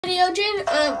Video, Jen.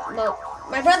 Well,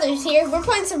 my brother's here. We're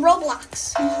playing some Roblox.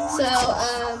 So,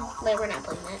 wait, we're not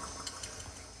playing that.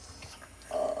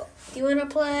 Do you wanna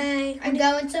play? I'm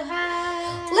going so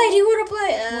high. Lay, do you wanna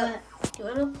play?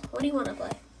 What do you wanna play?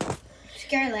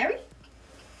 Scary Larry?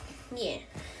 Yeah.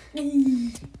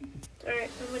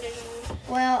 Alright, I'm gonna.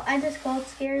 Well, I just called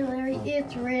Scary Larry.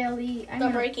 It's really. The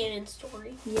break-in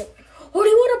story. Yep. What do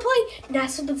you wanna play?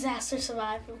 Natural disaster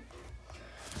survival.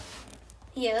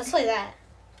 Yeah, let's play that.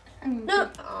 No,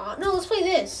 let's play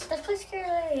this. Let's play Scary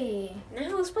Larry.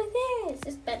 No, let's play this.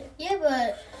 It's better. Yeah,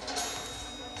 but.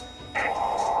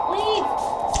 Leave.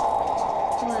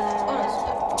 Wow.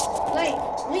 Oh,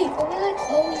 leave. Oh, we like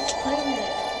always playing it.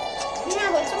 Yeah,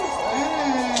 but it's almost fun.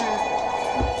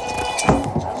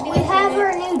 We have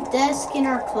our new desk in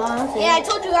our closet. Yeah, I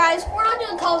told you guys, we're not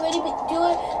doing Call of Duty, but do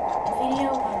a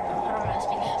video. I don't know how to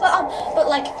speak. But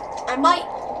like, I might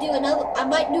do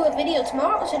a video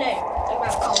tomorrow or today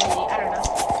about Call of Duty. I don't know.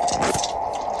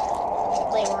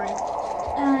 Playroblox.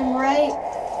 I'm right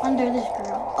under this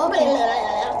girl. Okay.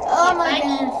 Oh my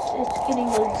goodness, it's getting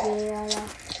legit.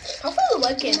 Hopefully the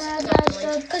webcam's not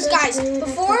delayed. Because guys,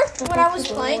 before when I was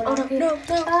playing, no.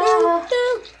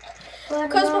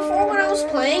 Because before when I was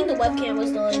playing, the webcam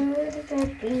was delayed.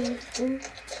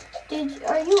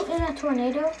 Are you in a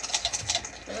tornado?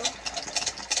 No.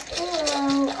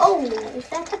 Oh, is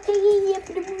that the piggy?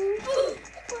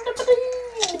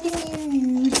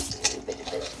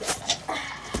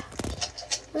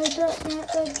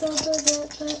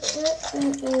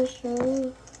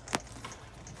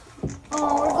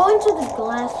 Oh, we're going to the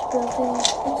glass building.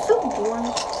 It's so boring.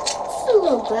 It's a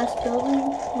little glass building,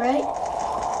 right?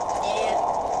 Yeah.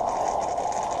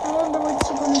 I wonder what's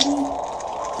it going to be.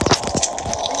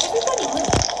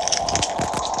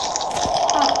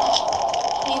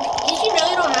 Did you know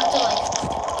you don't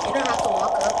have to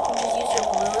walk up? You just use your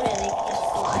balloon and they just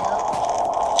fly up.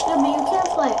 Yeah, but you can't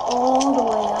fly all the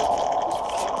way up.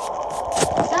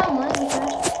 That one,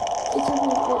 because it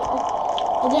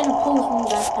didn't pull me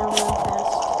back down real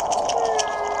fast.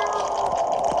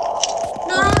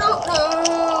 No. I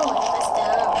messed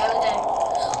up.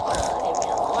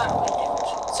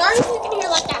 Sorry if you can hear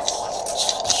like that.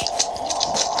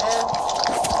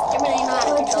 Everybody know how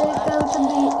to control that.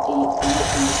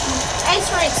 Ice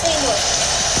right, say what?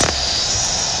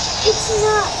 It's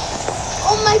not.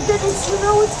 Oh my goodness, you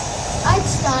know it's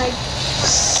Einstein.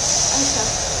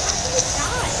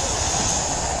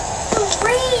 The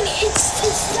rain, it's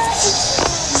not.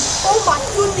 Oh my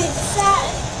goodness, sad.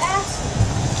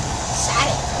 I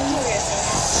knew you were gonna say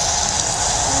that.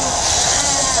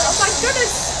 Oh my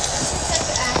goodness.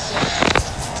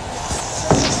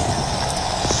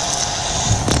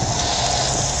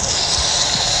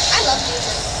 I love you.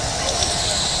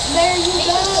 There you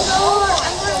go.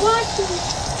 I'm gonna watch you.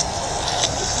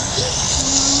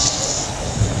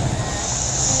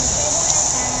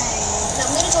 I'm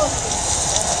gonna go.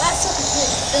 That's such a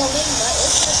good building, but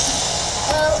it's just.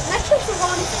 Next week we're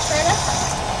going to Florida.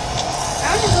 I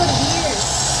want to go to here.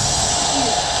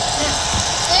 Now,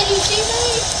 can you see me?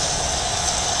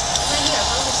 Right here,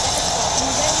 on the second floor.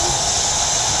 Is that you?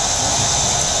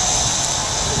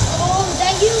 Oh, is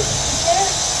that you?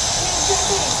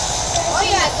 Oh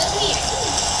yeah, that's me.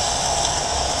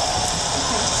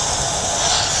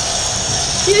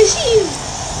 Do you see you?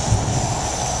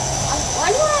 Why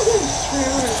do I have this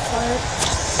trailer apart?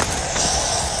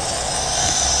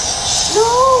 No!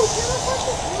 Trailer park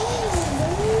is wrong,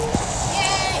 dude.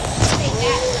 Yay! Take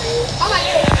that. Oh my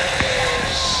god.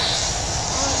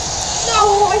 No!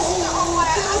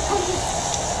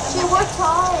 Dude, what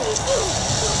time?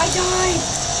 I died.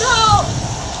 No!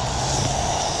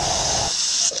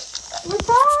 What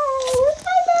time?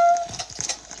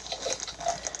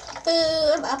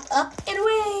 I'm up, and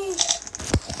away.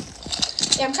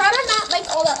 Yeah, I'm trying to not make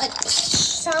all that like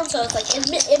sound, so it's like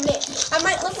admit. I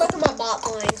might look like I'm a bot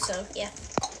playing, so yeah.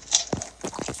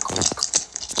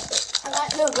 I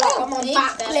might look like I'm a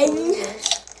bot playing.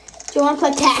 Do you want to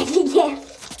play tag again?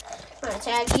 I'm gonna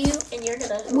tag you, and you're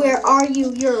gonna. Where are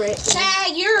you? You're it.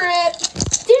 Tag, you're it.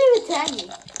 Didn't even tag me.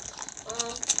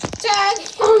 Tag.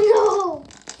 Oh no!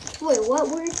 Wait, what?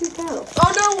 Where did you go?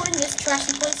 Oh no, we're in this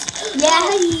trashy place.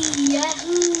 Yahoo!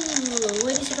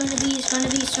 What is it going to be? It's going to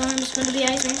be storm. It's going to be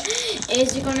ice rain.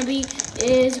 Is it going to be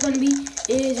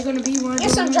one?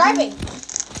 Yes, I'm driving.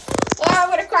 Oh, I'm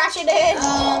going to crash it in.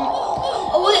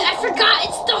 Oh wait, I forgot.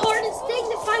 It's the hardest thing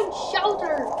to find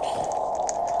shelter.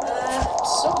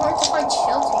 It's so hard to find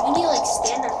shelter. You need to like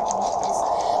stand underneath this.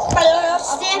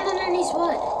 Stand underneath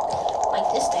what? Like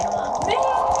this thing.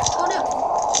 Oh no.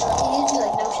 You need to be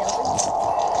like no shelter.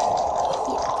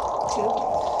 Yeah, true.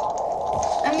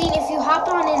 I mean, if you hop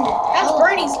on in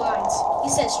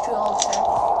you all the time.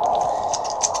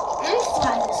 Let me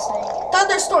fly this thing.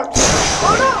 Thunderstorm.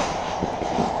 Oh no!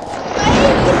 Hey,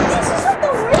 this is like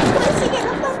the worst place to get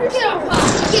a thunderstorm.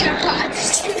 Get a pot.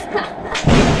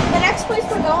 The next place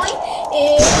we're going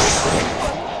is...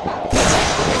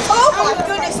 Oh my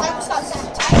goodness, I almost got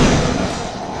sabotaged.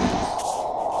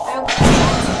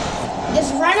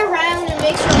 Just run around and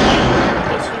make sure that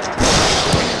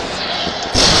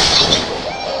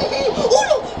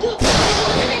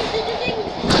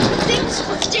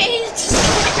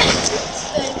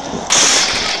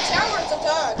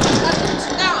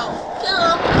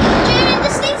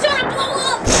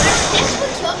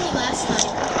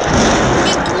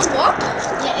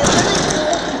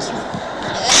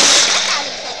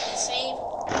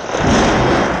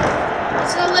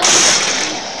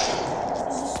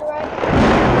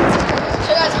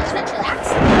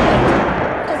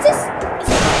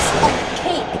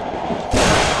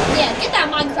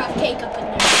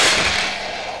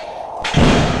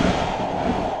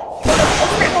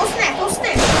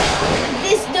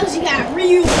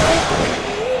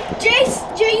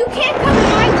Jay, you can't come in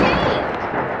my tank.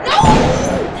 No!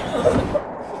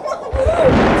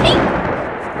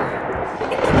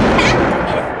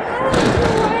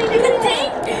 The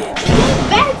tank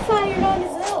backfired on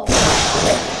his own.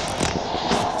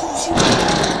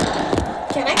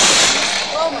 Can I?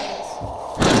 Oh my goodness.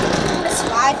 I'm gonna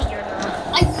survive here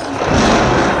now.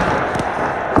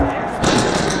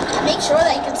 I make sure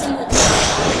that you can see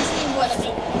what I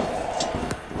mean.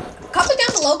 Comment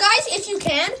down below, guys, if you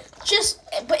can.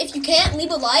 But if you can't,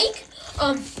 leave a like.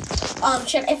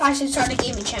 Check if I should start a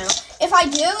gaming channel. If I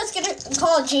do, it's gonna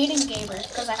call it Jaden Gamer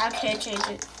because I can't change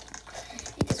it.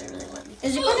 It doesn't really let me.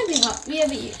 Is it gonna be hot? Yeah,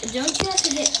 but don't you have to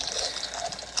get?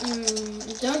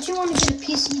 Don't you want to get a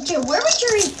PC? Jay, where would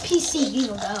your PC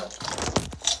go?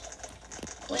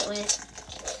 Wait.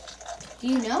 Do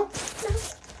you know? No.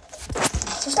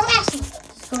 So stop asking.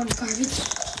 It's going to garbage.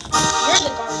 You're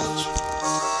the garbage.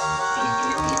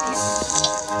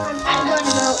 I'm going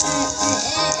to go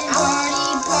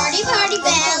party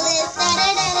ballad.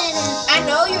 I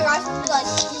know you guys will be like,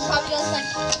 you probably guys like,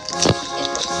 if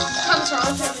it comes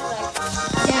wrong, you'll be like,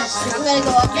 yes, I'm gonna go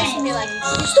up next and be like,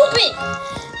 you're stupid.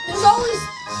 There's always,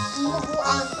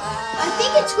 I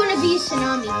think it's going to be a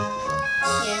tsunami.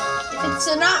 yeah. If it's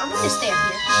not, I'm gonna stay up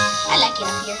here. I like it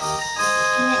up here.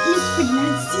 Yeah, it looks pretty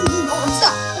nice. Oh, I'm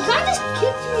stuck. The guy just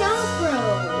kicked me out, bro.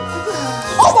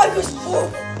 Oh my goodness. Oh.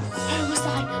 I almost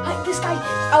died. This guy,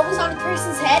 I was on a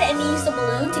person's head and he used the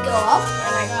balloon to go up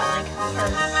and I got like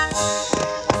hurt.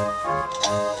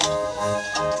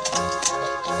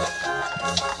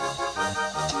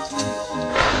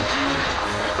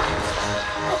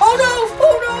 Oh no!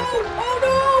 Oh no! Oh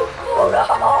no! Oh no!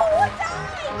 What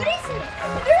died? What is it?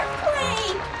 An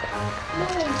earthquake!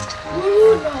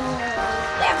 Oh no.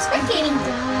 Yeah, I'm spectating.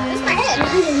 Where's my head?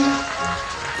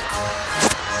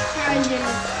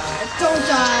 Don't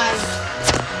die.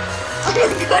 Oh my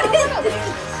goodness.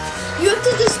 You have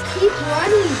to just keep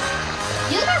running.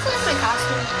 You guys like my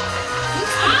costume?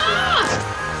 Ah!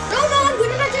 No, I'm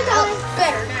going to die.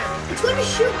 Better now. It's going to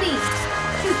shoot me.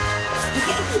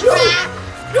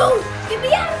 No! Get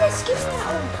me out of this! Get me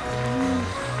out!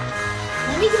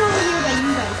 Let me get over here by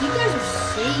you guys. You guys are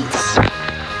safe.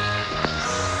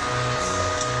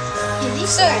 Yeah,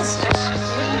 these guys.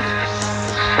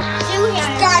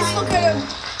 Guys, look at him!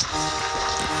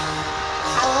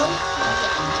 Hello?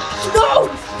 No!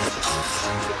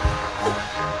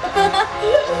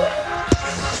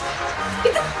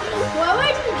 Why would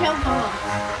I just jump off?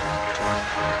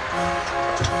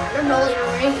 I'm rolling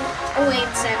away. Oh wait,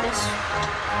 sadness.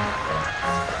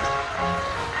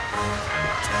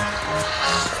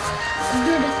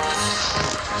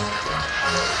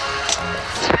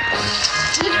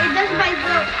 It doesn't bite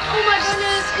though. Oh my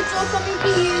goodness, it's all coming to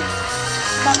you.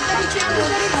 I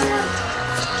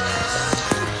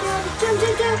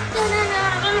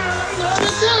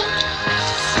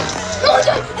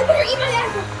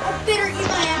better eat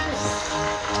my apple.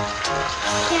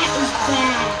 That is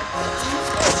bad.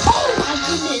 Oh my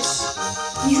goodness.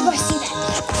 You guys see that?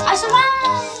 I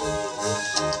survived!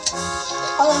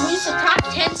 Hold on, who's the top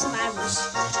 10 survivors?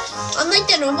 Unlike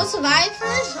the normal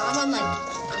survivors, I'm on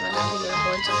another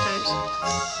board sometimes.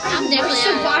 I'm definitely a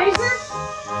survivor?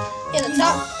 Yeah, the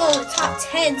top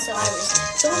 10 survivors.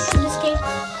 Someone from this game,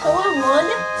 someone won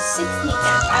 60,000.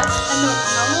 And the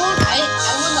number one, I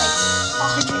won like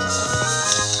 100 or something.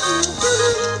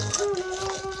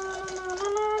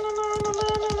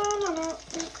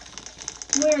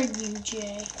 Where are you,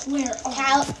 Jay? Where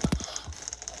are you?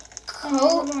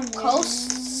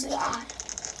 Coast. I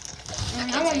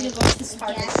want to go to this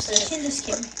gas station. Just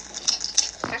kidding.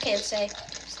 I can't say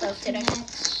stuff today.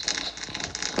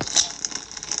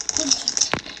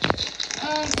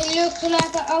 It looks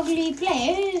like an ugly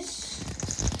place.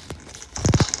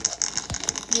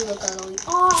 You look ugly.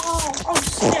 Oh,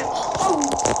 snap. Oh.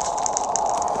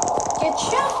 Get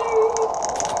sheltered.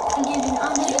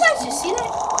 Did you guys just see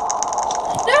that?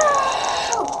 No!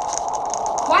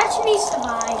 Watch me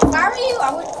survive. If I were you,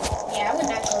 I would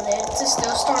not go there. It's a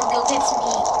snowstorm. Go get some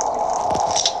heat.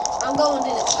 I'm going to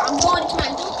my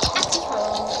little happy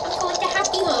home. I'm going to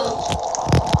happy home.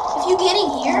 If you get in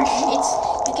here,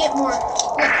 you get more.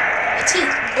 Look, it's heat.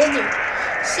 Builder.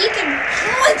 Seek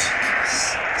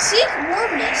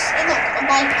warmness. And look, I'm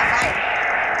buying a fire.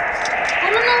 I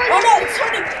don't know. Oh no, it's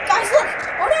turning. Guys, look.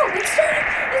 Oh no, it's turning.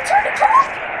 It's turning cold.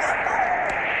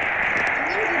 I'm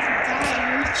gonna go to die.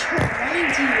 I'm not sure running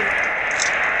to you.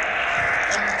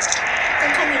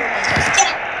 Don't tell me you're my house. Get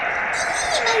out.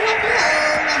 My happy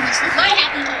home. My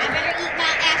happy home. I better eat my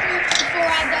apple before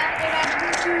I die.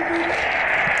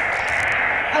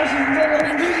 I was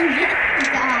literally gonna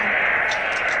die.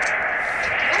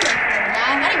 I'm not gonna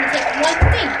die. I didn't even take one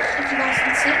thing. If you guys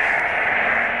can see.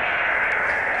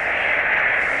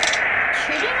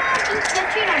 Shouldn't I be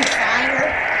catching on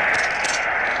fire?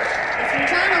 If you're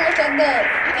trying to look at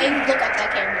look at that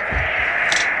camera.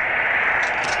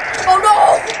 Oh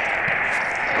no!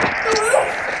 The roof!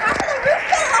 How did the roof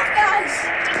fall off, guys?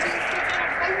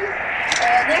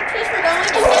 Next place we're going.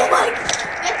 Oh my!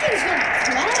 That thing's gonna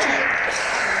collapse.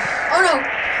 Oh no!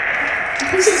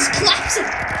 This is collapsing.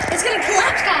 It's gonna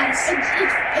collapse, guys.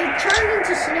 It turned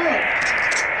into snow.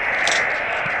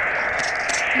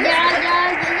 Yeah.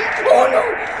 Oh no!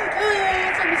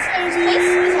 It's on the stairs. This place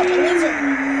is a blizzard.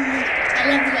 I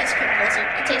love the ice cream blizzard.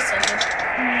 It tastes so good.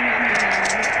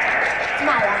 It's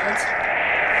my lines.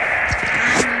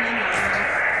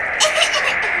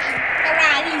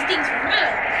 Alright, these things were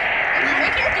mine. My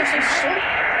character's so short.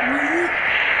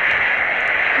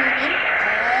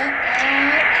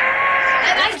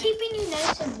 Am I keeping you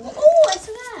nice and warm? Oh, I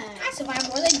survived. I survived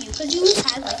more than you because you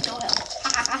had like no health.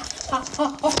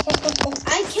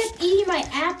 I kept eating my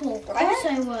apple. Of course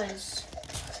I was.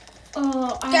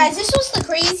 Guys, this was the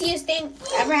craziest thing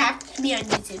ever happened to me on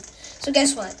YouTube. So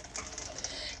guess what?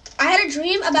 I had a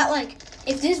dream about like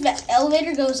if this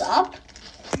elevator goes up,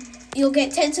 you'll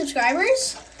get 10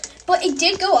 subscribers. But it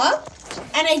did go up,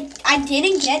 and I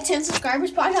didn't get 10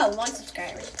 subscribers, but I got 1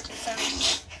 subscriber. So.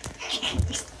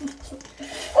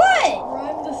 What?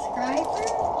 1 subscriber?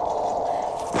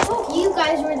 Oh, you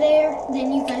guys were there,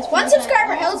 then you guys. 1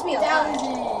 subscriber helps me a lot.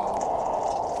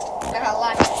 $1,000. I got a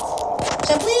lot, guys.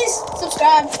 So please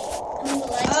subscribe. And leave a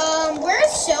like.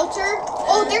 Where's shelter?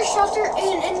 Oh, there's shelter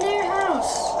in their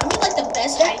house. I'm in like the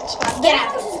best hiding spot.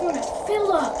 That house is gonna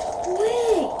fill up.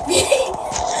 Wait.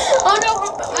 Oh no,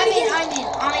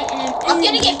 I'm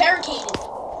gonna get barricaded.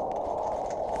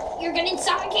 You're getting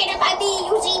suffocated by me.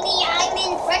 You see me, I'm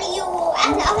in front of you.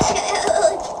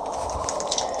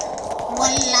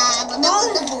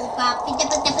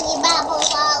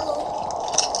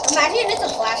 Imagine it's a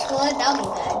flash flood, that would be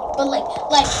bad. But like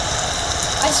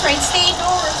ice rain staying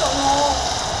over so long.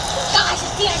 Guys,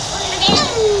 it's the ice rain again.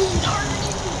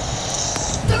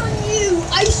 Darn you,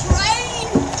 ice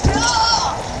rain!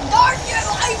 Darn you,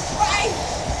 ice rain!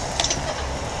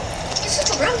 This is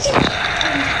around here.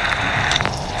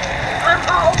 I'm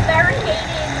all barricaded.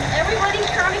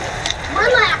 Everybody's trying to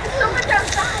relax. Someone's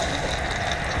outside.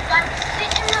 Like,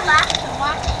 sit and relax and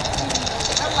watch it.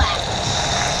 Relax.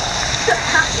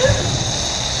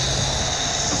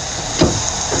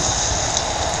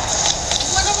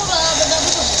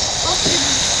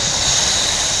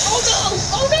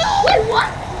 Oh no! Wait, what?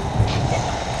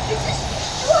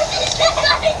 What is this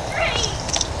ice train?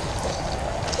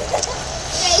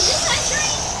 Okay, is this ice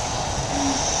train?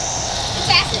 It's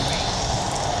acid rain.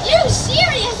 You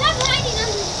serious? I'm hiding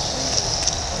under.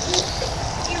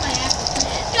 Here's my apple.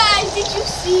 Guys, did you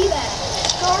see that?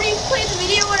 Dory played the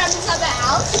video when I'm inside the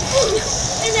house,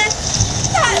 and then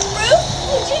that roof,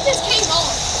 she just came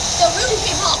off. The roof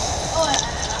came off. Oh,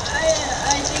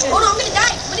 I think. Oh no, I'm gonna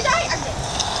die. I'm gonna die. I'm dead.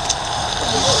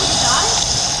 You want to die?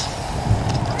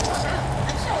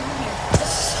 I'm so over here.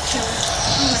 Just chilling.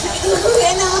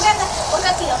 And then look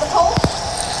at the other pole.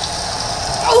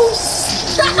 Oh,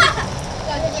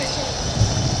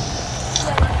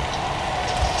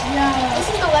 yeah. This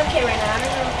is the webcam right now. I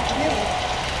don't know if you can hear me.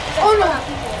 Oh no!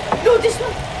 No, this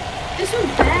one's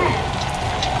bad.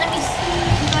 Let me see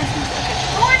if you guys can. Okay.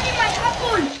 Oh, I need my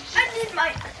apple. I need my.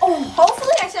 Oh,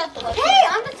 hopefully I set up the webcam. Hey,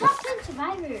 I'm the top 10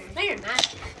 survivor. No, you're not.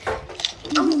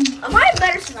 Am I a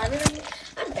better survivor than you?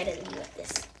 I'm better than you at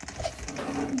this.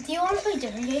 Do you want to play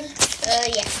different games?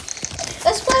 Yeah.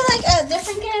 Let's play like a a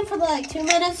different game for like 2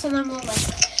 minutes, and then we'll like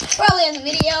probably end the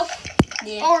video.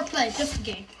 Yeah. Or play just a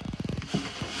game.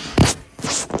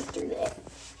 Let's do that.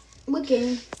 What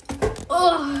game?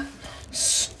 Oh,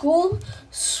 school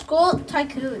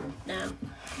tycoon. Now,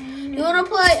 you wanna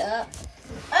play?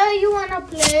 You wanna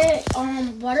play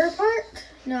water park?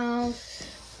 No.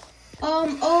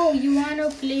 Oh, you wanna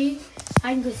play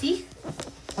hide and go seek?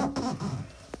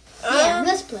 Yeah,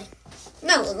 let's play.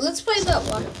 No, let's play the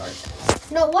water park.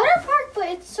 No, water park, but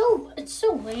it's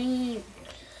so lame.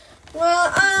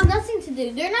 Well, Nothing to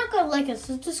do. They're not gonna like us.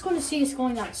 They're just gonna see us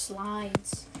going down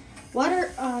slides.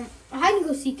 Water, hide and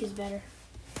go seek is better.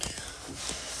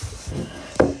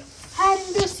 Hide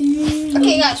and go seek.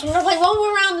 Okay, guys, we're gonna play one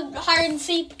more round of hide and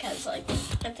seek because like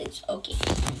I think it's okay.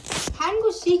 Hide and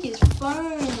go seek is fun.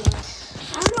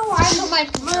 I don't know why I put my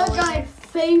controller. My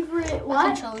favorite My what?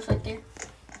 controller's right there.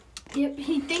 Yep,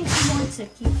 he thinks he wants to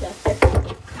keep that there.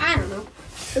 I don't know.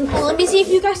 Well, let me see if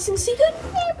you guys can see good.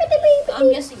 I'm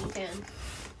guessing you can.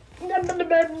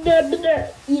 Yeah.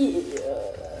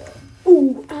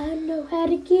 Ooh, I know how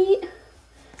to get.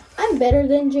 I'm better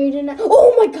than Jaden.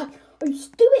 Oh my god, are you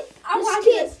stupid? I'm You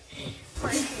watching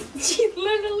skip. this. She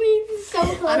literally is so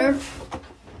Utter.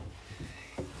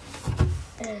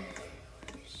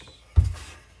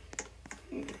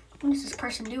 What is this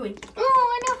person doing? Oh,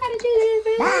 I know how to do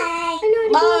this.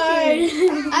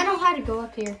 Bye. I know how to go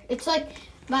up here. It's like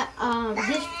my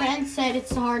his friend said it's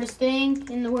the hardest thing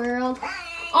in the world.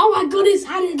 Oh my goodness,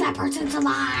 how did that person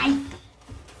survive?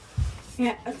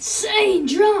 Yeah, say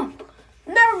jump.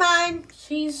 Never mind.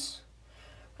 She's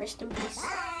rest in peace.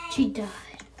 She died.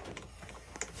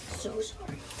 So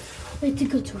sorry. We had to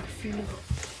go to her funeral.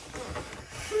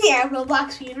 Yeah,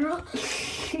 Roblox funeral.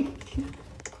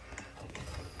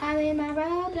 I'm in my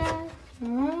Roblox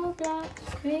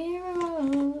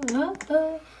funeral.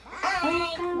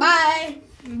 Bye.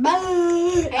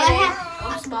 Bye. Hey,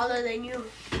 I'm smaller than you.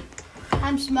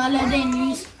 I'm smaller than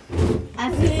you.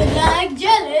 I feel like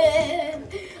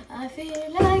jelly. I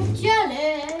feel like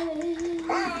jelly.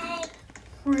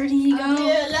 Where do you I go?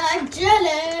 feel like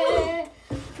jelly.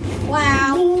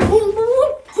 Wow.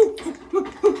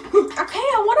 Okay,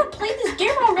 I want to play this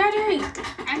game already.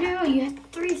 I know, you have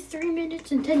 3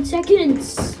 minutes and 10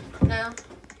 seconds. No,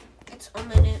 it's a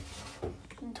minute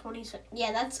and 20 seconds.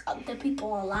 Yeah, that's the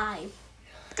people alive.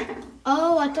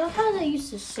 Oh, I thought how they used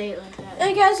to say it like that.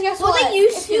 Hey guys, guess Well, what? they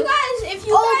used if to. you guys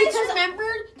because-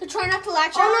 remembered to try not to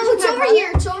latch on. Oh no, it's over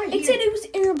here. It's over here. It said it was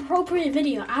an inappropriate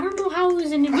video. I don't know how it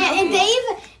was inappropriate. Yeah,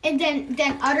 and Dave,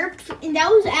 and that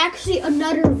was actually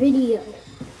another video.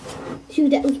 Too,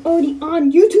 that was already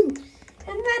on YouTube.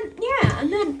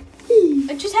 And then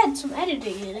it just had some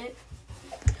editing in it.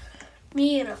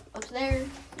 Me and up there.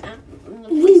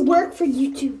 We work for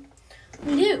YouTube.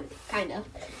 We do, kind of.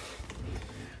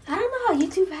 I don't know how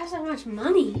YouTube has that much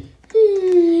money.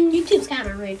 YouTube's kind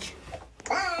of rich.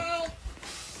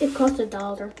 It costs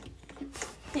 $1.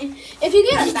 If you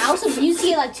get 1,000 views, you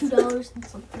get like $2 and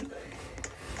something.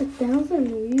 1,000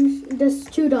 views? That's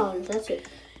 $2. That's it.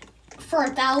 For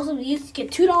 1,000 views, you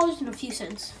get $2 and a few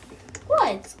cents.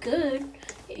 Well, it's good.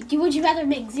 Would you rather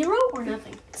make 0 or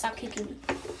nothing? Stop kicking me.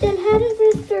 Then how does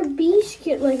Mr. Beast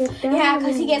get like 1,000? Yeah,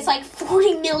 because he gets like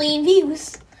 40 million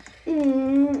views.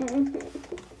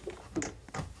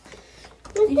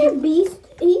 Mr. Beast,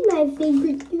 he's my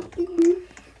favorite YouTuber.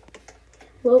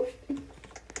 Whoa.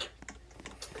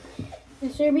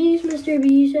 Mr. Beast, I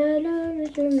love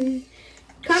Mr. Beast.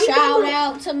 Shout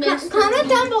out to Mr. Comment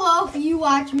down below if you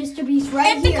watch Mr. Beast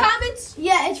right In here. the comments.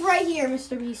 Yeah, it's right here,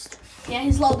 Mr. Beast. Yeah,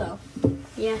 his logo.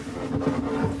 Yeah.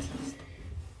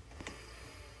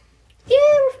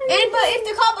 But if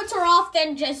the comments are off,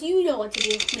 then just you know what to do.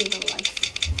 Leave a like.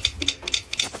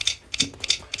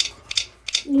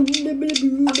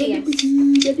 Okay, yes.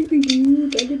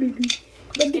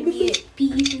 It's gonna be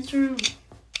Ethan's room.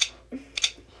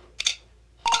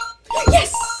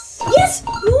 Yes! Yes!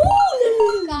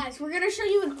 Ooh! Guys, we're gonna show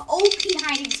you an OP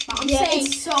hiding spot. I'm saying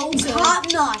it's so good. top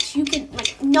notch. You can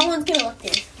no one's gonna look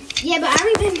there. Yeah, but I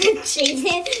remember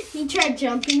Jaden. He tried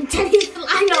jumping until he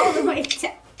flying all the way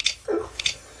down.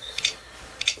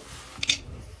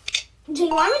 Jane,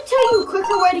 let me tell you a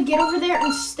quicker way to get over there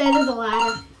instead of the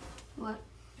ladder. What?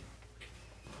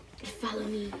 Follow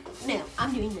me. No,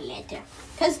 I'm doing the ladder.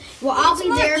 Well, I'll it's be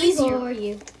more there easier. for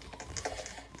you.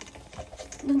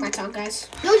 Look at my tongue, guys.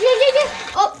 No, Jay.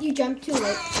 Oh, you jumped too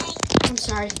late. I'm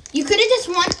sorry. You could have just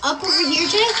went up over here,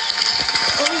 Jay.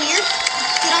 Over here.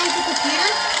 Get on the computer.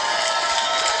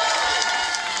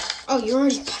 Oh, you're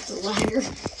already by the ladder.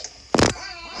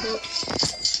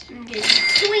 Okay.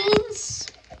 Twins.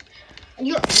 I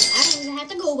don't even have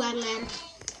to go by the ladder.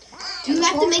 You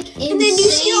have to make insane and then you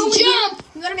see over jump. here,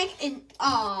 you gotta make an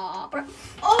bro.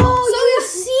 Oh, So you're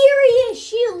serious?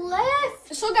 She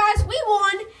left. So guys, we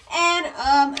won, and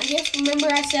I guess remember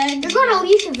I said You're gonna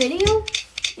leave the video?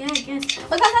 Yeah, I guess.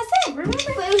 Because I said, remember?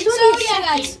 But it was So yeah,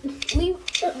 guys.